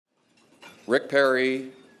Rick Perry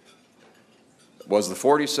was the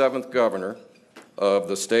 47th governor of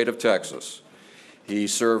the state of Texas. He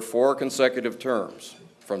served 4 consecutive terms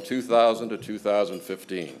from 2000 to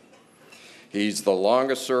 2015. He's the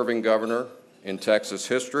longest-serving governor in Texas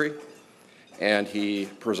history, and he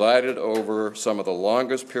presided over some of the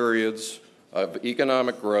longest periods of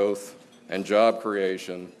economic growth and job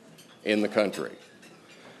creation in the country.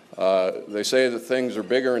 They say that things are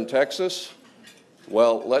bigger in Texas.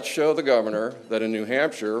 Well, let's show the governor that in New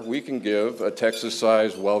Hampshire we can give a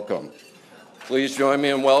Texas-sized welcome. Please join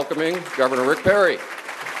me in welcoming Governor Rick Perry.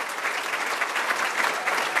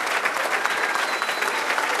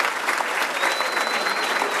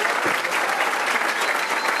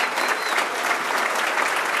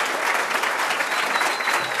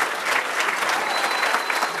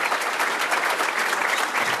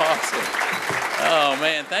 Oh,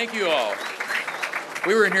 man, thank you all.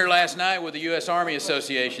 We were in here last night with the U.S. Army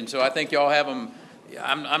Association, so I think y'all have them.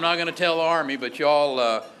 I'm not going to tell the Army, but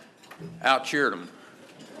y'all out-cheered them.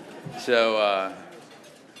 So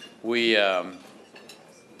we had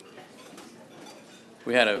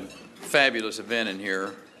a fabulous event in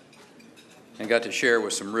here and got to share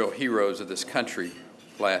with some real heroes of this country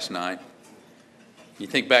last night. You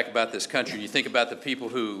think back about this country, you think about the people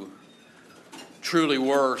who truly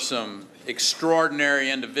were some extraordinary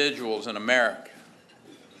individuals in America.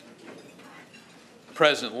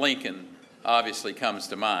 President Lincoln obviously comes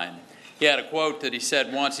to mind. He had a quote that he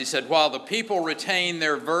said once. He said, "While the people retain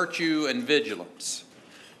their virtue and vigilance,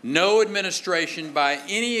 no administration by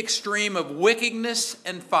any extreme of wickedness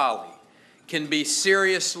and folly can be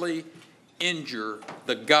seriously injure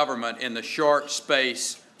the government in the short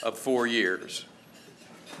space of 4 years."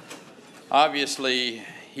 Obviously,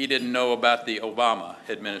 he didn't know about the Obama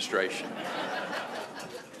administration.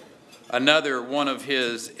 Another one of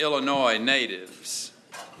his Illinois natives.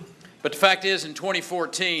 But the fact is, in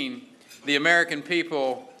 2014, the American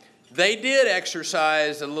people, they did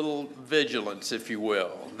exercise a little vigilance, if you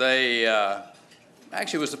will. They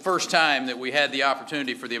actually, it was the first time that we had the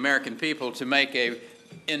opportunity for the American people to make an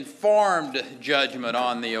informed judgment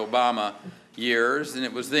on the Obama years, and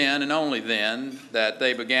it was then and only then that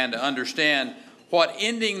they began to understand what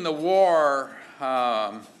ending the war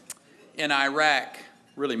in Iraq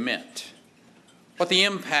really meant, what the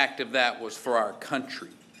impact of that was for our country,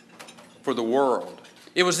 for the world.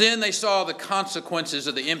 It was then they saw the consequences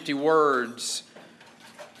of the empty words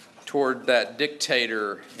toward that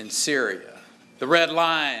dictator in Syria, the red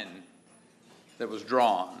line that was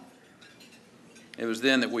drawn. It was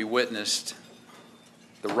then that we witnessed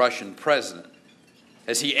the Russian president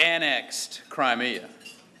as he annexed Crimea.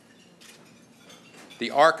 The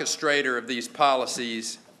orchestrator of these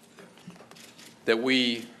policies that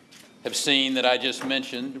we have seen that I just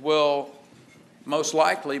mentioned will most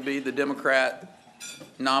likely be the Democrat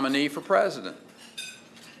nominee for president.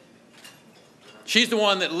 She's the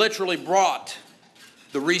one that literally brought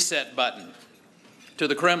the reset button to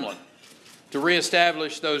the Kremlin to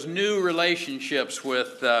reestablish those new relationships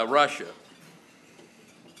with Russia.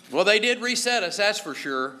 Well, they did reset us, that's for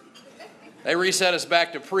sure. They reset us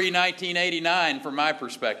back to pre-1989 from my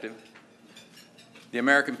perspective. The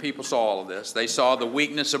American people saw all of this. They saw the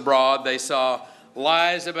weakness abroad. They saw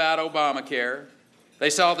lies about Obamacare. They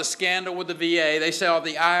saw the scandal with the VA. They saw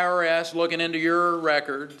the IRS looking into your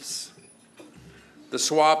records. The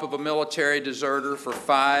swap of a military deserter for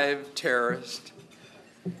 5 terrorists.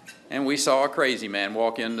 And we saw a crazy man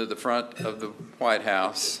walk into the front of the White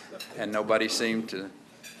House, and nobody seemed to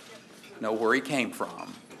know where he came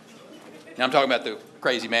from. Now, I'm talking about the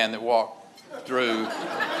crazy man that walked through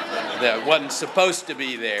that wasn't supposed to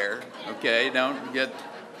be there, okay? Don't get,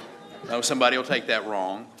 no, somebody will take that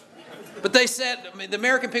wrong. But they said, I mean, the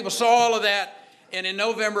American people saw all of that, and in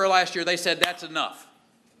November of last year, they said, that's enough.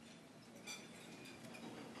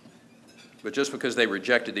 But just because they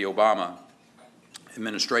rejected the Obama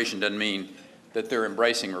administration doesn't mean that they're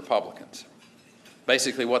embracing Republicans.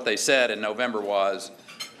 Basically, what they said in November was,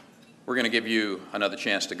 we're going to give you another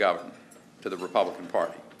chance to govern, to the Republican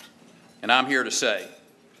Party. And I'm here to say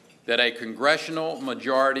that a congressional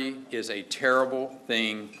majority is a terrible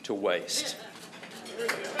thing to waste.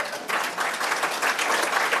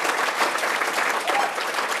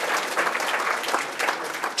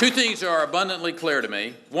 Two things are abundantly clear to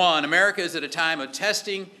me. One, America is at a time of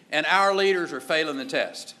testing, and our leaders are failing the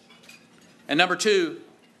test. And number two,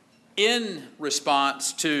 in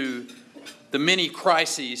response to the many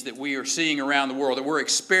crises that we are seeing around the world, that we're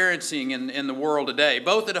experiencing in the world today,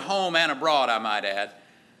 both at home and abroad, I might add,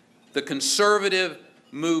 the conservative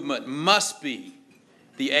movement must be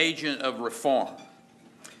the agent of reform.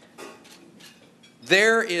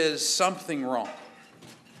 There is something wrong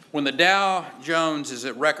when the Dow Jones is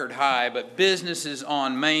at record high, but businesses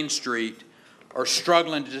on Main Street are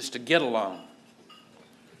struggling just to get a loan.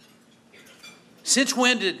 Since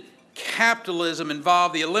when did capitalism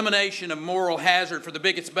involve the elimination of moral hazard for the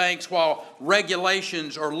biggest banks while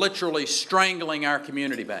regulations are literally strangling our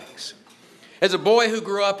community banks? As a boy who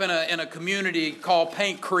grew up in a community called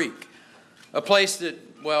Paint Creek, a place that,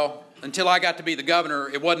 well, until I got to be the governor,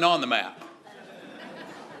 it wasn't on the map.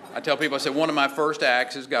 I tell people, I said, one of my first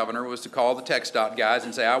acts as governor was to call the TxDOT guys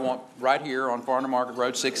and say, I want right here on Farm to Market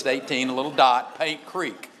Road 6 to 18, a little dot, Paint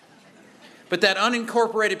Creek. But that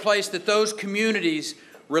unincorporated place that those communities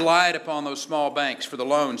relied upon those small banks for the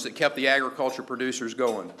loans that kept the agriculture producers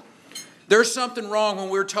going. There's something wrong when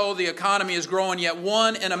we're told the economy is growing, yet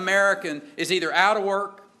one in American is either out of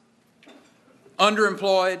work,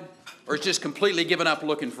 underemployed, or is just completely given up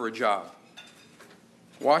looking for a job.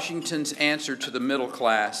 Washington's answer to the middle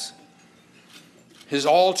class has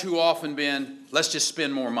all too often been, let's just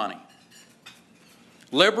spend more money.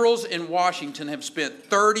 Liberals in Washington have spent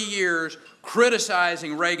 30 years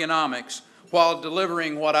criticizing Reaganomics while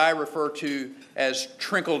delivering what I refer to as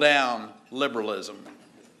trickle-down liberalism.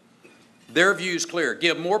 Their view is clear.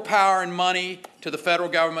 Give more power and money to the federal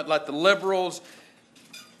government. Let the liberals,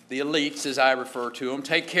 the elites as I refer to them,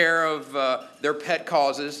 take care of their pet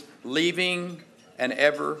causes, leaving an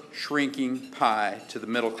ever-shrinking pie to the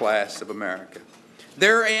middle class of America.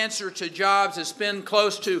 Their answer to jobs is spend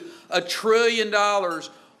close to $1 trillion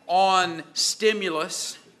on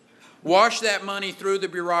stimulus, wash that money through the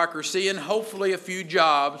bureaucracy, and hopefully a few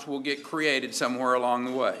jobs will get created somewhere along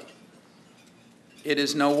the way. It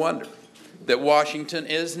is no wonder that Washington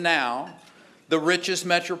is now the richest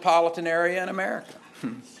metropolitan area in America.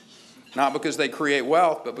 Not because they create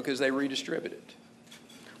wealth, but because they redistribute it.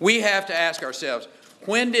 We have to ask ourselves,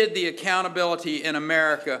 when did the accountability in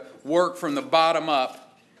America work from the bottom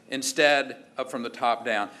up instead of from the top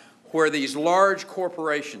down, where these large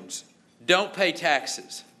corporations don't pay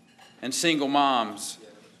taxes and single moms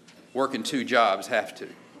working 2 jobs have to?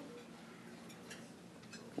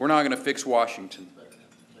 We're not going to fix Washington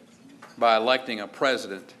by electing a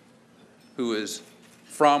president who is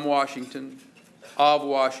from Washington, of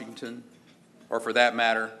Washington, or for that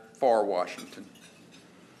matter, for Washington.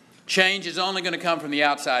 Change is only going to come from the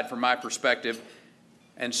outside, from my perspective,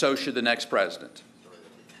 and so should the next president.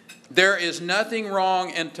 There is nothing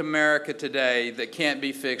wrong in America today that can't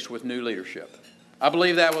be fixed with new leadership. I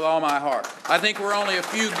believe that with all my heart. I think we're only a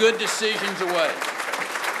few good decisions away.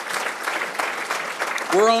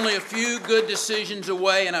 We're only a few good decisions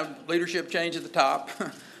away, and a leadership change at the top,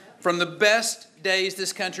 from the best days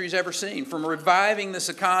this country's ever seen, from reviving this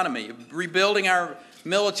economy, rebuilding our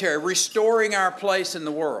military, restoring our place in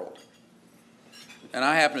the world. And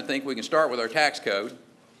I happen to think we can start with our tax code.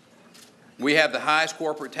 We have the highest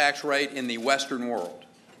corporate tax rate in the Western world.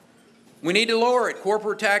 We need to lower it.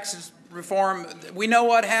 Corporate taxes reform, we know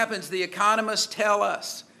what happens. The economists tell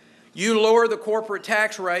us, you lower the corporate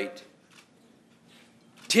tax rate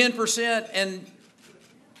 10% and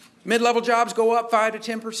mid-level jobs go up 5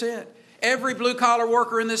 to 10%. Every blue-collar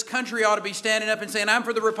worker in this country ought to be standing up and saying, I'm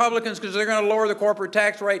for the Republicans because they're going to lower the corporate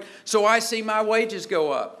tax rate so I see my wages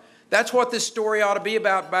go up. That's what this story ought to be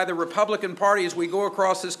about by the Republican Party as we go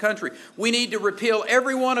across this country. We need to repeal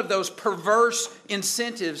every one of those perverse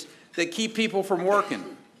incentives that keep people from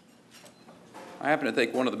working. I happen to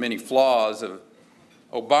think one of the many flaws of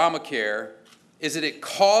Obamacare is that it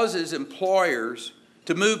causes employers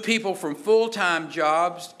to move people from full-time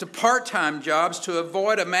jobs to part-time jobs to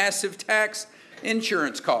avoid a massive tax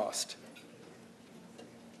insurance cost.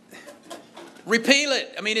 Repeal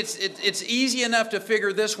it. I mean, it's easy enough to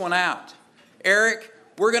figure this one out. Eric,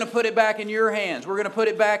 we're going to put it back in your hands. We're going to put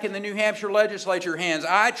it back in the New Hampshire legislature hands.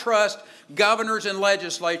 I trust governors and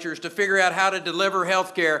legislatures to figure out how to deliver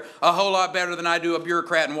health care a whole lot better than I do a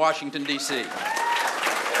bureaucrat in Washington, D.C.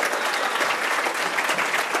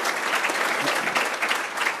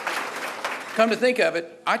 Come to think of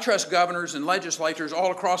it, I trust governors and legislators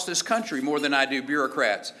all across this country more than I do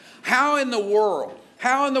bureaucrats. How in the world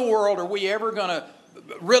are we ever going to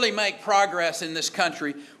really make progress in this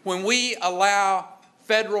country when we allow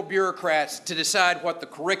federal bureaucrats to decide what the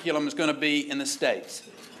curriculum is going to be in the states?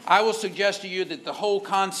 I will suggest to you that the whole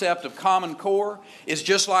concept of Common Core is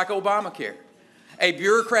just like Obamacare. A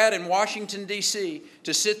bureaucrat in Washington, D.C.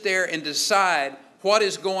 to sit there and decide what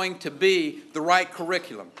is going to be the right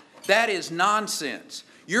curriculum. That is nonsense.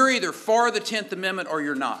 You're either for the 10th Amendment or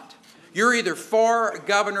you're not. You're either for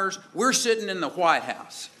governors. We're sitting in the White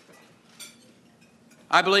House.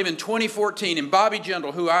 I believe in 2014, in Bobby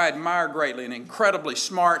Jindal, who I admire greatly, an incredibly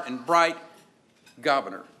smart and bright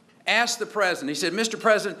governor asked the president, he said, "Mr.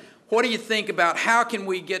 President, what do you think about how can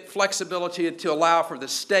we get flexibility to allow for the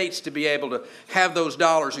states to be able to have those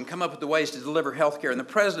dollars and come up with the ways to deliver health care?" And the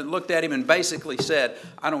president looked at him and basically said,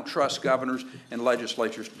 "I don't trust governors and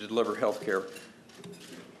legislatures to deliver health care."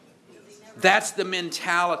 That's the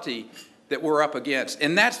mentality that we're up against.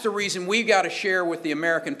 And that's the reason we've got to share with the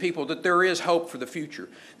American people that there is hope for the future,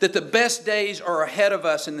 that the best days are ahead of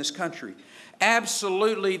us in this country.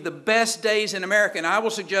 Absolutely the best days in America. And I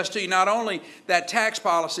will suggest to you not only that tax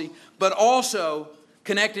policy, but also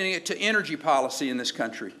connecting it to energy policy in this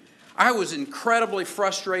country. I was incredibly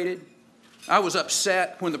frustrated. I was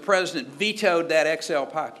upset when the president vetoed that XL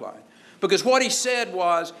pipeline. Because what he said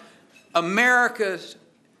was, America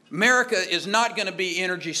is not going to be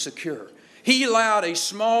energy secure. He allowed a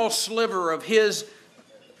small sliver of his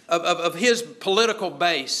political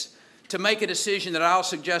base to make a decision that I'll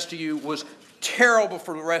suggest to you was terrible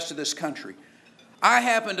for the rest of this country. I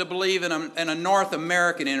happen to believe in a North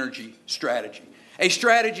American energy strategy, a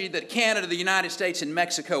strategy that Canada, the United States, and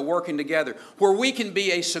Mexico working together, where we can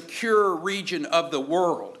be a secure region of the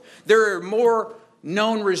world. There are more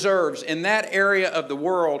known reserves in that area of the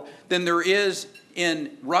world than there is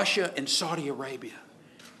in Russia and Saudi Arabia.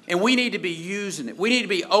 And we need to be using it. We need to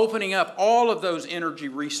be opening up all of those energy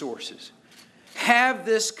resources. Have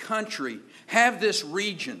this country, have this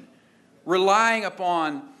region relying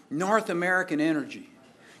upon North American energy.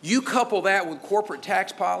 You couple that with corporate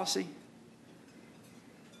tax policy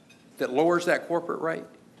that lowers that corporate rate,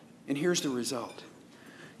 and here's the result.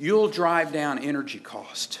 You'll drive down energy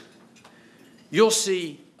cost. You'll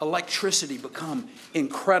see electricity become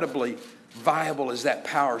incredibly viable as that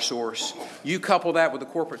power source. You couple that with a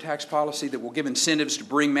corporate tax policy that will give incentives to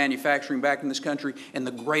bring manufacturing back in this country, and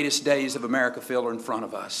the greatest days of America feel are in front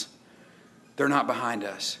of us. They're not behind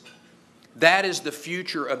us. That is the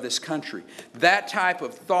future of this country. That type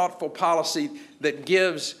of thoughtful policy that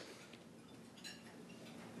gives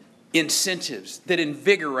incentives, that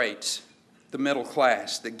invigorates the middle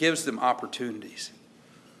class, that gives them opportunities.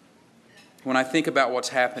 When I think about what's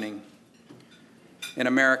happening in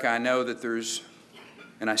America, I know that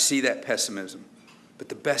and I see that pessimism, but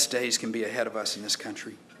the best days can be ahead of us in this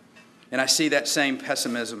country. And I see that same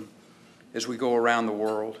pessimism as we go around the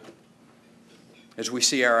world, as we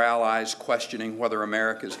see our allies questioning whether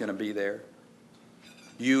America is going to be there.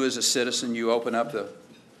 You as a citizen, you open up the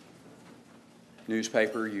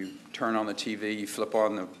newspaper, you turn on the TV, you flip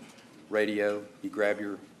on the radio, you grab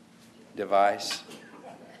your device.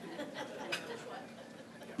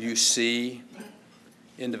 You see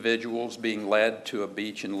individuals being led to a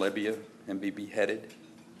beach in Libya and be beheaded.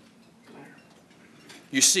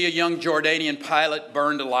 You see a young Jordanian pilot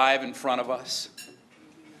burned alive in front of us.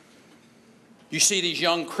 You see these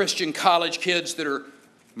young Christian college kids that are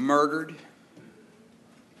murdered.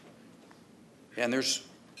 And there's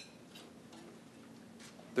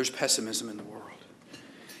pessimism in the world.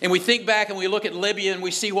 And we think back and we look at Libya and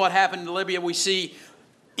we see what happened in Libya. We see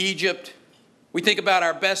Egypt. We think about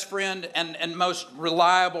our best friend and most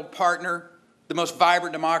reliable partner, the most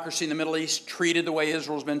vibrant democracy in the Middle East, treated the way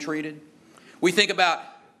Israel's been treated. We think about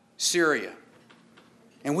Syria.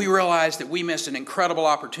 And we realize that we missed an incredible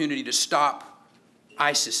opportunity to stop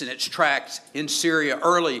ISIS in its tracks in Syria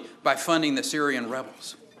early by funding the Syrian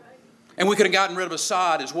rebels. And we could have gotten rid of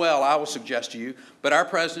Assad as well, I will suggest to you, but our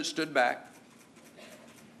president stood back.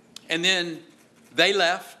 And then they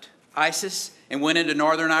left ISIS and went into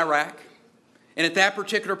northern Iraq. And at that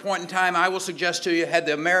particular point in time, I will suggest to you, had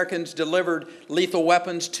the Americans delivered lethal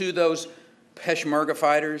weapons to those Peshmerga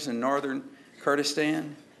fighters in northern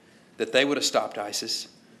Kurdistan, that they would have stopped ISIS.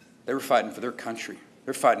 They were fighting for their country.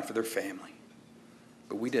 They're fighting for their family.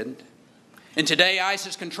 But we didn't. And today,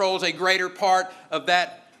 ISIS controls a greater part of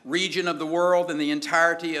that region of the world than the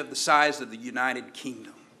entirety of the size of the United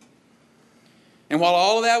Kingdom. And while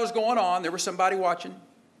all of that was going on, there was somebody watching.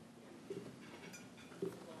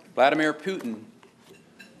 Vladimir Putin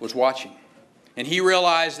was watching. And he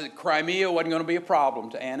realized that Crimea wasn't going to be a problem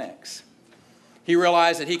to annex. He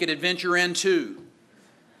realized that he could adventure into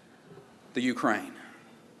the Ukraine.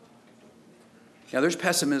 Now, there's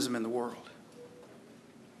pessimism in the world.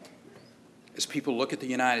 As people look at the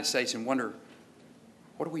United States and wonder,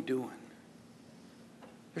 what are we doing?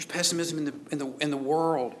 There's pessimism in the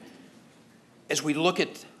world as we look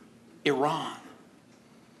at Iran.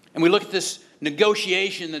 And we look at this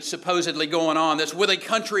negotiation that's supposedly going on, that's with a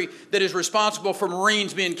country that is responsible for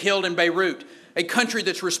Marines being killed in Beirut, a country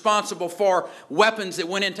that's responsible for weapons that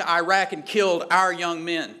went into Iraq and killed our young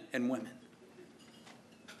men and women,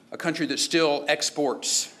 a country that still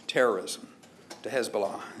exports terrorism to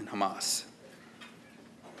Hezbollah and Hamas.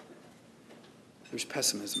 there's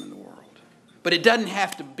pessimism in the world. But it doesn't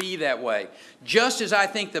have to be that way. Just as I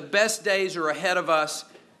think the best days are ahead of us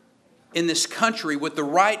in this country with the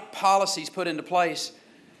right policies put into place,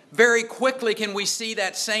 very quickly can we see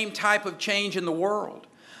that same type of change in the world.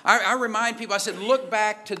 I remind people, I said, look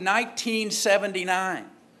back to 1979.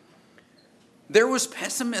 There was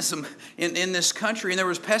pessimism in this country, and there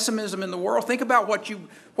was pessimism in the world. Think about what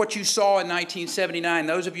you saw in 1979,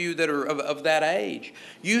 those of you that are of that age.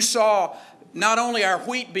 You saw not only our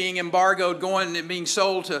wheat being embargoed, going and being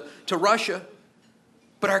sold to Russia,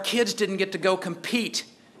 but our kids didn't get to go compete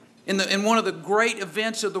in one of the great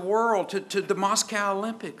events of the world, to the Moscow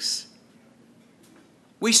Olympics.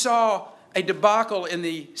 We saw a debacle in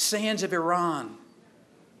the sands of Iran.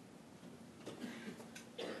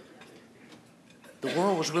 The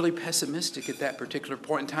world was really pessimistic at that particular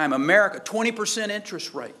point in time. America, 20%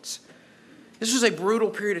 interest rates. This was a brutal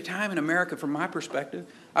period of time in America from my perspective.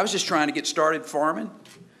 I was just trying to get started farming.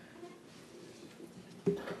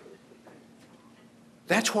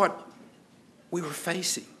 That's what we were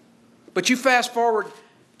facing. But you fast forward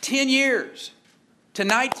 10 years to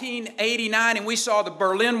 1989, and we saw the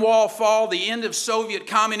Berlin Wall fall, the end of Soviet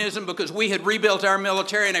communism, because we had rebuilt our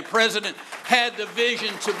military, and a president had the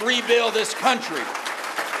vision to rebuild this country.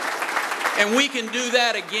 And we can do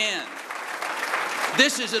that again.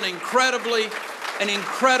 This is an incredibly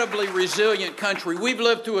resilient country. We've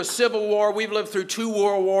lived through a civil war. We've lived through 2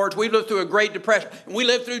 world wars. We've lived through a Great Depression. And we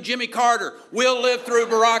lived through Jimmy Carter. We'll live through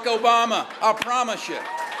Barack Obama. I promise you.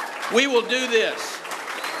 We will do this.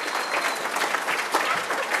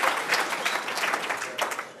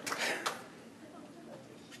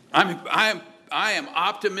 I am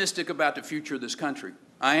optimistic about the future of this country.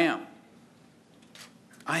 I am.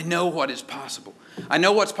 I know what is possible. I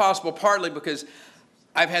know what's possible partly because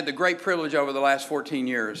I've had the great privilege over the last 14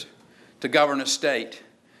 years to govern a state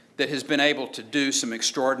that has been able to do some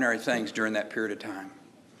extraordinary things during that period of time.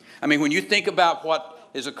 I mean, when you think about what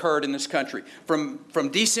has occurred in this country, from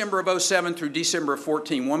December of 2007 through December of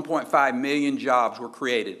 2014, 1.5 million jobs were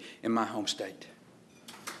created in my home state.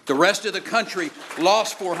 The rest of the country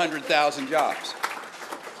lost 400,000 jobs.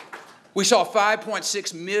 We saw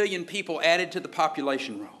 5.6 million people added to the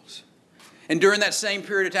population rolls. And during that same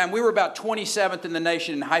period of time, we were about 27th in the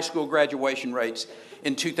nation in high school graduation rates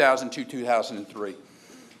in 2002, 2003.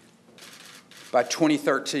 By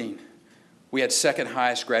 2013, we had second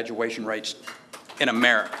highest graduation rates in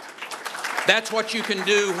America. That's what you can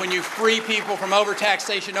do when you free people from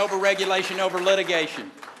overtaxation, overregulation, over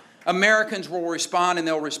litigation. Americans will respond, and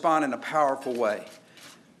they'll respond in a powerful way.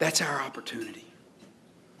 That's our opportunity.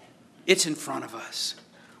 It's in front of us.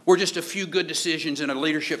 We're just a few good decisions and a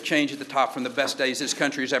leadership change at the top from the best days this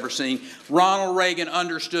country has ever seen. Ronald Reagan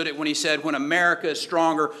understood it when he said, when America is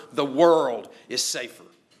stronger, the world is safer.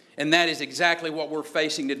 And that is exactly what we're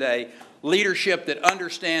facing today. Leadership that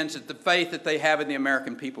understands that the faith that they have in the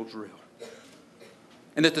American people is real.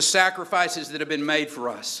 And that the sacrifices that have been made for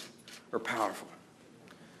us are powerful.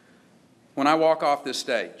 When I walk off this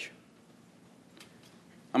stage,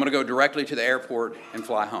 I'm going to go directly to the airport and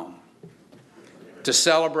fly home to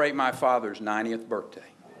celebrate my father's 90th birthday.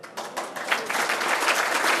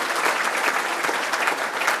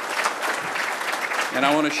 And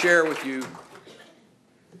I want to share with you,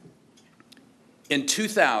 in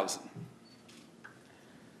 2000,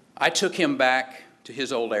 I took him back to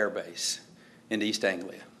his old air base in East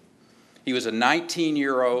Anglia. He was a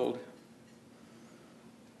 19-year-old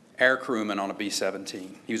air crewman on a B-17.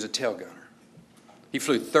 He was a tail gunner. He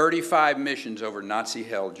flew 35 missions over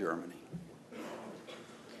Nazi-held Germany.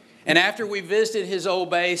 And after we visited his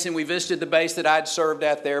old base, and we visited the base that I'd served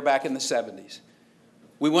at there back in the 70s,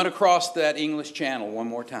 we went across that English Channel one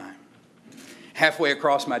more time. Halfway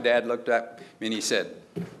across, my dad looked up and he said,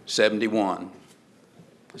 71.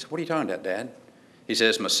 I said, what are you talking about, Dad? He said,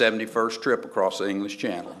 it's my 71st trip across the English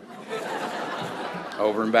Channel.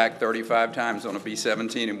 Over and back 35 times on a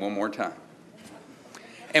B-17 and one more time.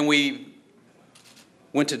 And we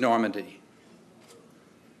went to Normandy.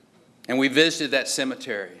 And we visited that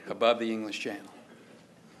cemetery above the English Channel.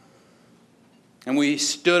 And we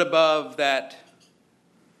stood above that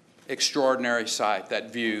extraordinary sight,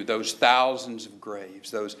 that view, those thousands of graves,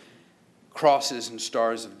 those crosses and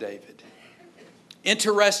stars of David.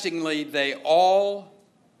 Interestingly, they all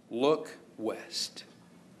look west.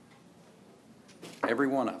 Every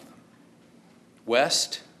one of them.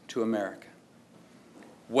 West to America.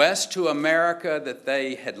 West to America that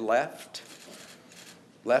they had left.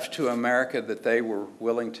 Left to America that they were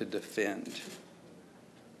willing to defend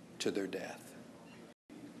to their death.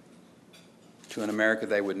 To an America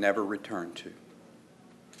they would never return to.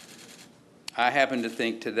 I happen to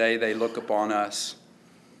think today they look upon us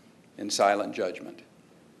in silent judgment.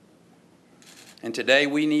 And today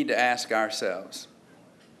we need to ask ourselves,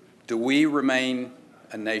 do we remain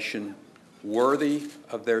a nation worthy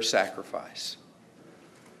of their sacrifice?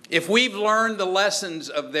 If we've learned the lessons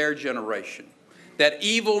of their generation, that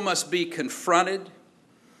evil must be confronted,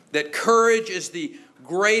 that courage is the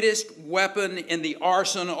greatest weapon in the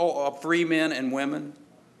arsenal of free men and women,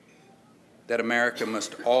 that America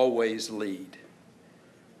must always lead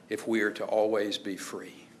if we are to always be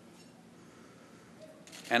free.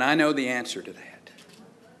 And I know the answer to that.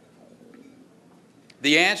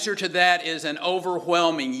 The answer to that is an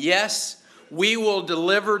overwhelming yes. We will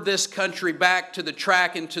deliver this country back to the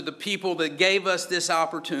track and to the people that gave us this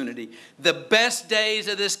opportunity. The best days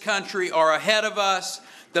of this country are ahead of us.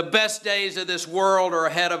 The best days of this world are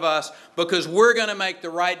ahead of us because we're going to make the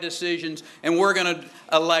right decisions and we're going to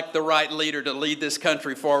elect the right leader to lead this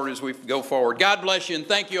country forward as we go forward. God bless you, and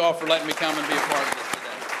thank you all for letting me come and be a part of this today.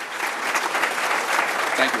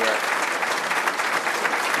 Thank you, Eric.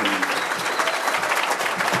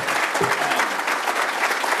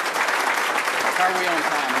 How are we on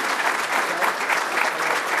time?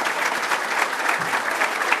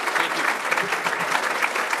 Thank you.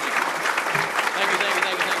 Thank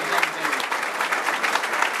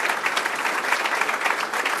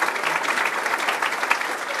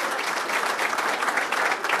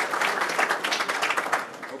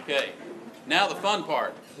you. Okay, now the fun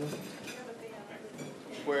part,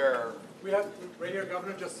 where We have, right here,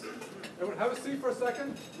 Governor, just, everyone have a seat for a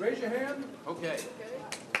second. Raise your hand. okay.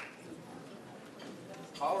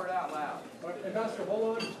 Holler it out loud. All right, Ambassador,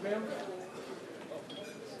 hold on, ma'am.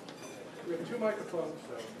 We have 2 microphones,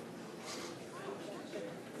 so.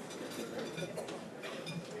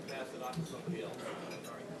 Pass it on to somebody else.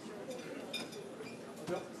 Sorry.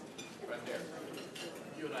 No. Right there.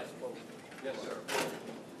 You and I spoke. Yes, sir.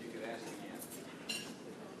 You could ask again.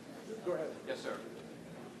 Go ahead. Yes, sir.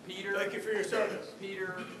 Peter. Thank you for your service.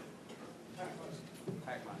 Peter.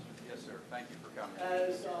 Hackmeister. Yes, sir. Thank you for coming.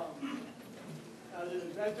 As an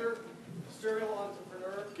inventor, serial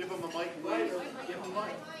entrepreneur. Give him a mic, please. Give him a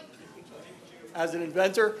mic. As an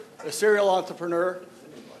inventor, a serial entrepreneur,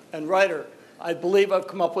 and writer, I believe I've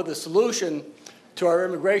come up with a solution to our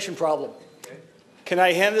immigration problem. Okay. Can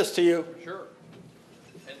I hand this to you? Sure.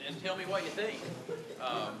 And tell me what you think.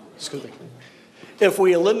 Excuse me. If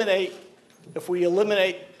we eliminate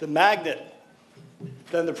the magnet,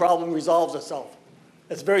 then the problem resolves itself.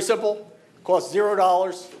 It's very simple. It costs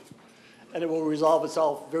 $0, and it will resolve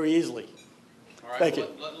itself very easily. All right. Thank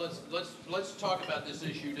well, you. Let's talk about this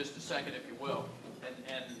issue just a second, if you will,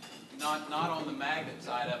 and not on the magnet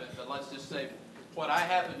side of it, but let's just say what I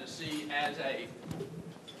happen to see as a. I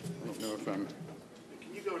don't know if I'm.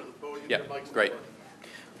 Can you go to the podium? Yeah. The mic's not Great.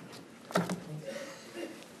 working.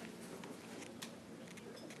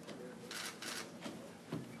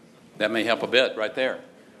 That may help a bit right there.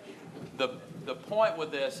 The point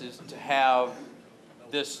with this is to have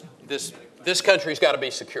this country's got to be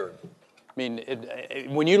secured. I mean,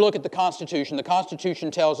 when you look at the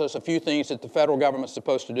Constitution tells us a few things that the federal government's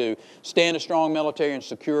supposed to do. Stand a strong military and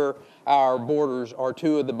secure our borders are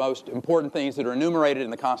 2 of the most important things that are enumerated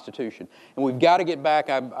in the Constitution. And we've got to get back.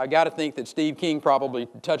 I got to think that Steve King probably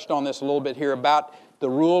touched on this a little bit here about the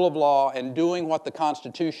rule of law and doing what the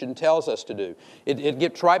Constitution tells us to do. It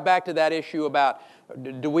gets right back to that issue about,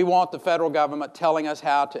 do we want the federal government telling us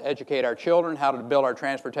how to educate our children, how to build our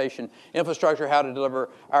transportation infrastructure, how to deliver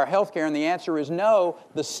our health care? And the answer is no.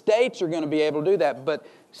 The states are going to be able to do that. But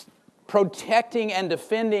protecting and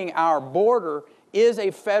defending our border is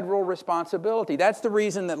a federal responsibility. That's the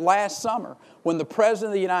reason that last summer, when the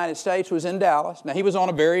President of the United States was in Dallas, now he was on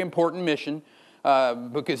a very important mission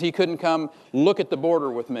because he couldn't come look at the border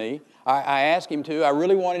with me. I asked him to. I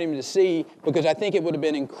really wanted him to see because I think it would have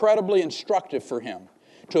been incredibly instructive for him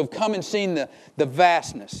to have come and seen the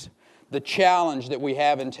vastness, the challenge that we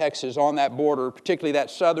have in Texas on that border, particularly that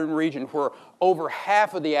southern region where over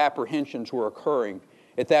half of the apprehensions were occurring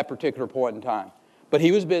at that particular point in time. But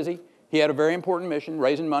he was busy. He had a very important mission,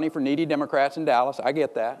 raising money for needy Democrats in Dallas. I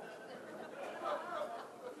get that.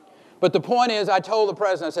 But the point is, I told the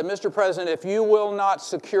President, I said, Mr. President, if you will not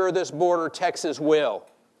secure this border, Texas will.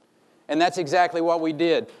 And that's exactly what we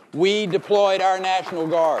did. We deployed our National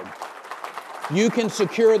Guard. You can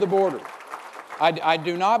secure the border. I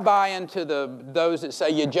do not buy into those that say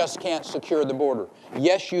you just can't secure the border.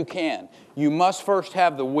 Yes, you can. You must first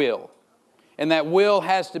have the will. And that will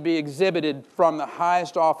has to be exhibited from the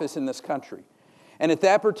highest office in this country. And at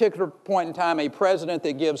that particular point in time, a president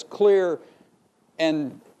that gives clear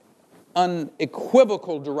and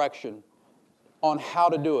unequivocal direction on how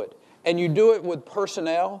to do it. And you do it with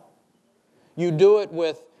personnel. You do it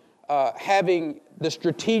with having the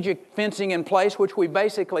strategic fencing in place, which we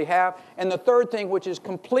basically have. And the third thing, which is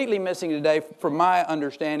completely missing today, from my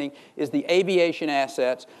understanding, is the aviation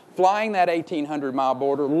assets, flying that 1,800-mile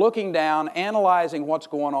border, looking down, analyzing what's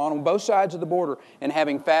going on both sides of the border, and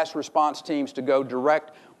having fast response teams to go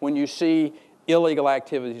direct when you see illegal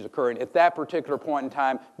activities occurring. At that particular point in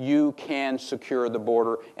time, you can secure the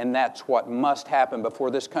border, and that's what must happen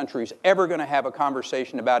before this country is ever going to have a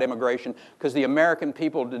conversation about immigration, because the American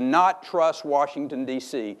people do not trust Washington,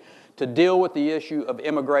 D.C. to deal with the issue of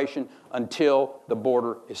immigration until the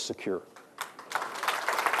border is secure.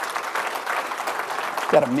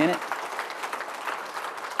 Got a minute?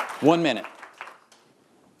 1 minute.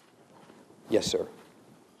 Yes, sir.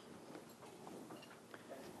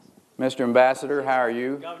 Mr. Ambassador, how are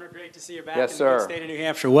you? Governor, great to see you back Yes, in sir. the state of New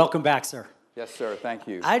Hampshire. Welcome back, sir. Yes, sir. Thank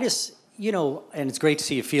you. I just, and it's great to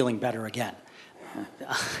see you feeling better again.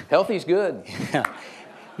 Healthy's good.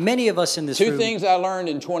 Many of us in this Two room. things I learned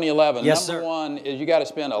in 2011. Yes, Number sir. one is you got to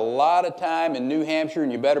spend a lot of time in New Hampshire,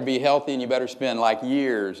 and you better be healthy, and you better spend like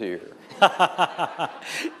years here.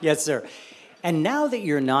 Yes, sir. And now that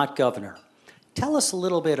you're not governor, tell us a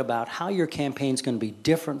little bit about how your campaign's going to be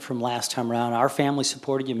different from last time around. Our family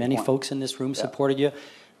supported you. Many folks in this room supported you.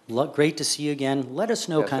 Great to see you again. Let us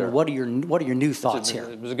know Yes, kind sir. of what are your new thoughts here.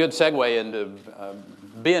 It was a good segue into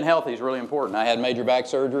being healthy is really important. I had major back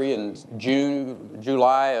surgery in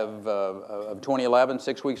July of 2011,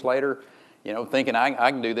 6 weeks later, thinking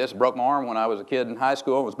I can do this. Broke my arm when I was a kid in high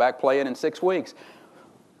school and was back playing in 6 weeks.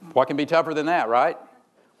 What can be tougher than that, right?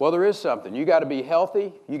 Well, there is something. You got to be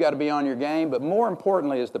healthy, you got to be on your game, but more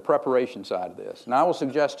importantly is the preparation side of this. And I will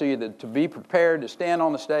suggest to you that to be prepared to stand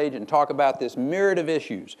on the stage and talk about this myriad of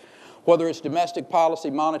issues, whether it's domestic policy,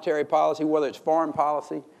 monetary policy, whether it's foreign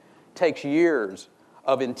policy, takes years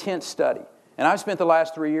of intense study. And I've spent the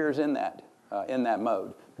last 3 years in that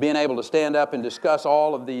mode, being able to stand up and discuss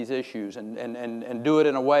all of these issues and do it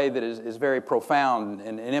in a way that is very profound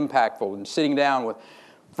and impactful, and sitting down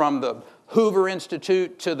from the Hoover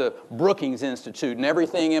Institute to the Brookings Institute and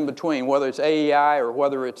everything in between, whether it's AEI or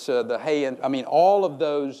whether it's the Hay, all of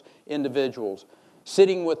those individuals,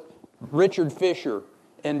 sitting with Richard Fisher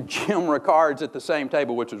and Jim Rickards at the same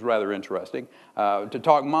table, which was rather interesting, to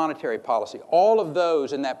talk monetary policy. All of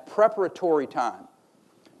those in that preparatory time.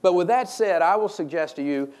 But with that said, I will suggest to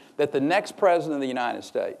you that the next President of the United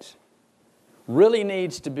States really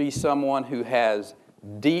needs to be someone who has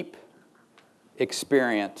deep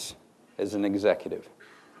experience as an executive.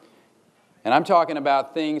 And I'm talking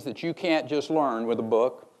about things that you can't just learn with a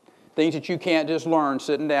book, things that you can't just learn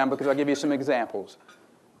sitting down, because I'll give you some examples.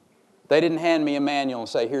 They didn't hand me a manual and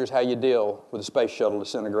say, here's how you deal with a space shuttle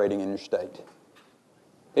disintegrating in your state.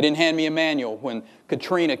 They didn't hand me a manual when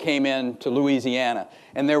Katrina came into Louisiana,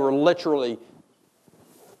 and there were literally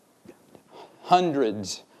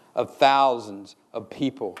hundreds of thousands of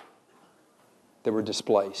people that were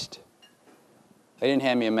displaced. They didn't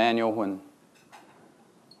hand me a manual when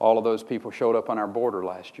all of those people showed up on our border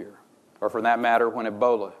last year, or for that matter, when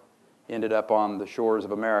Ebola ended up on the shores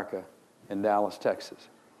of America in Dallas, Texas.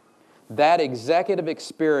 That executive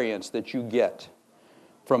experience that you get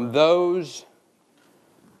from those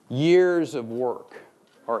years of work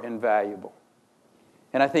are invaluable.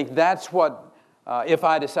 And I think that's what, if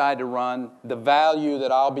I decide to run, the value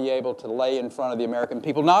that I'll be able to lay in front of the American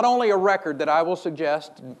people. Not only a record that I will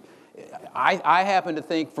suggest, I happen to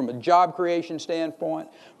think from a job creation standpoint,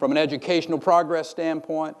 from an educational progress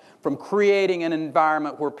standpoint, from creating an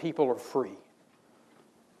environment where people are free,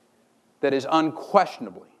 that is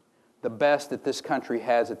unquestionably the best that this country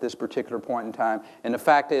has at this particular point in time. And the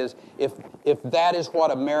fact is, if that is what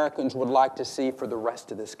Americans would like to see for the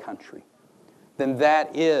rest of this country, then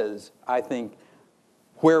that is, I think,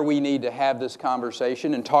 where we need to have this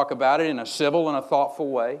conversation and talk about it in a civil and a thoughtful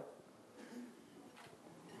way.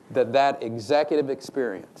 That executive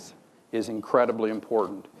experience is incredibly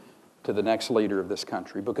important to the next leader of this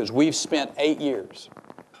country, because we've spent 8 years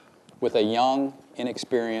with a young,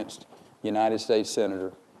 inexperienced United States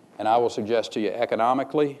Senator, and I will suggest to you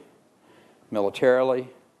economically, militarily,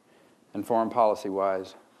 and foreign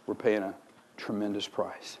policy-wise, we're paying a tremendous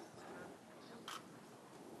price.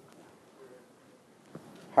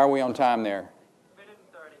 How are we on time there?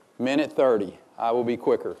 Minute 30. I will be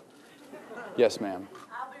quicker. Yes, ma'am.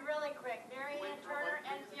 I'll be really quick. Mary Ann Turner,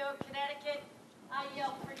 Enfield, Connecticut. I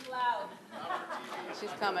yell pretty loud.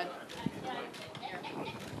 She's coming.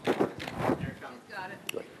 Got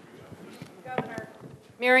it. Governor.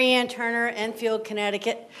 Mary Ann Turner, Enfield,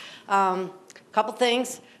 Connecticut. Couple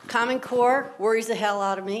things. Common Core worries the hell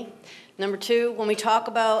out of me. Number two, when we talk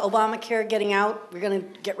about Obamacare getting out, we're going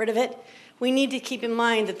to get rid of it, we need to keep in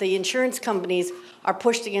mind that the insurance companies are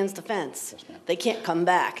pushed against the fence. Yes, ma'am. They can't come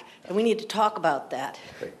back, and we need to talk about that.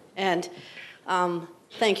 Great. And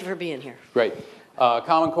thank you for being here. Great.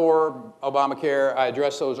 Common Core, Obamacare, I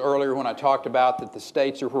addressed those earlier when I talked about that the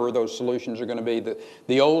states are where those solutions are going to be.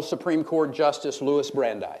 The old Supreme Court Justice Louis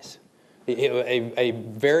Brandeis, a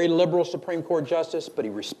very liberal Supreme Court justice, but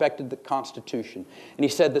he respected the Constitution. And he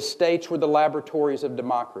said the states were the laboratories of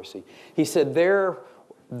democracy. He said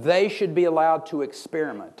they should be allowed to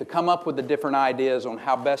experiment, to come up with the different ideas on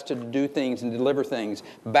how best to do things and deliver things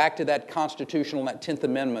back to that constitutional, that 10th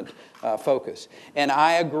Amendment focus. And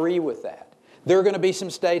I agree with that. There are going to be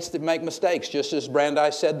some states that make mistakes, just as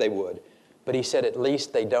Brandeis said they would. But he said at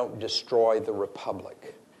least they don't destroy the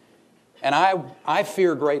republic. And I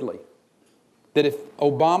fear greatly that if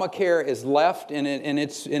Obamacare is left in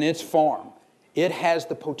its form, it has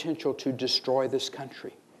the potential to destroy this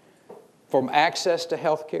country. From access to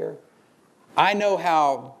health care, I know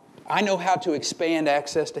how to expand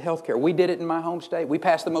access to health care. We did it in my home state. We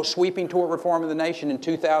passed the most sweeping tort reform in the nation in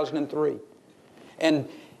 2003. And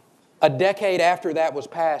a decade after that was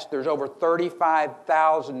passed, there's over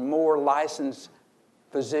 35,000 more licensed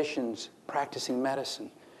physicians practicing medicine.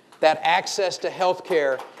 That access to health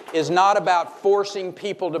care is not about forcing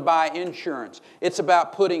people to buy insurance. It's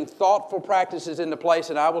about putting thoughtful practices into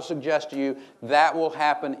place, and I will suggest to you that will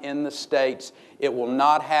happen in the states. It will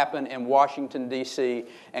not happen in Washington, D.C.,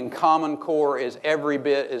 and Common Core is every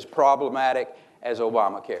bit as problematic as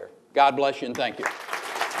Obamacare. God bless you and thank you.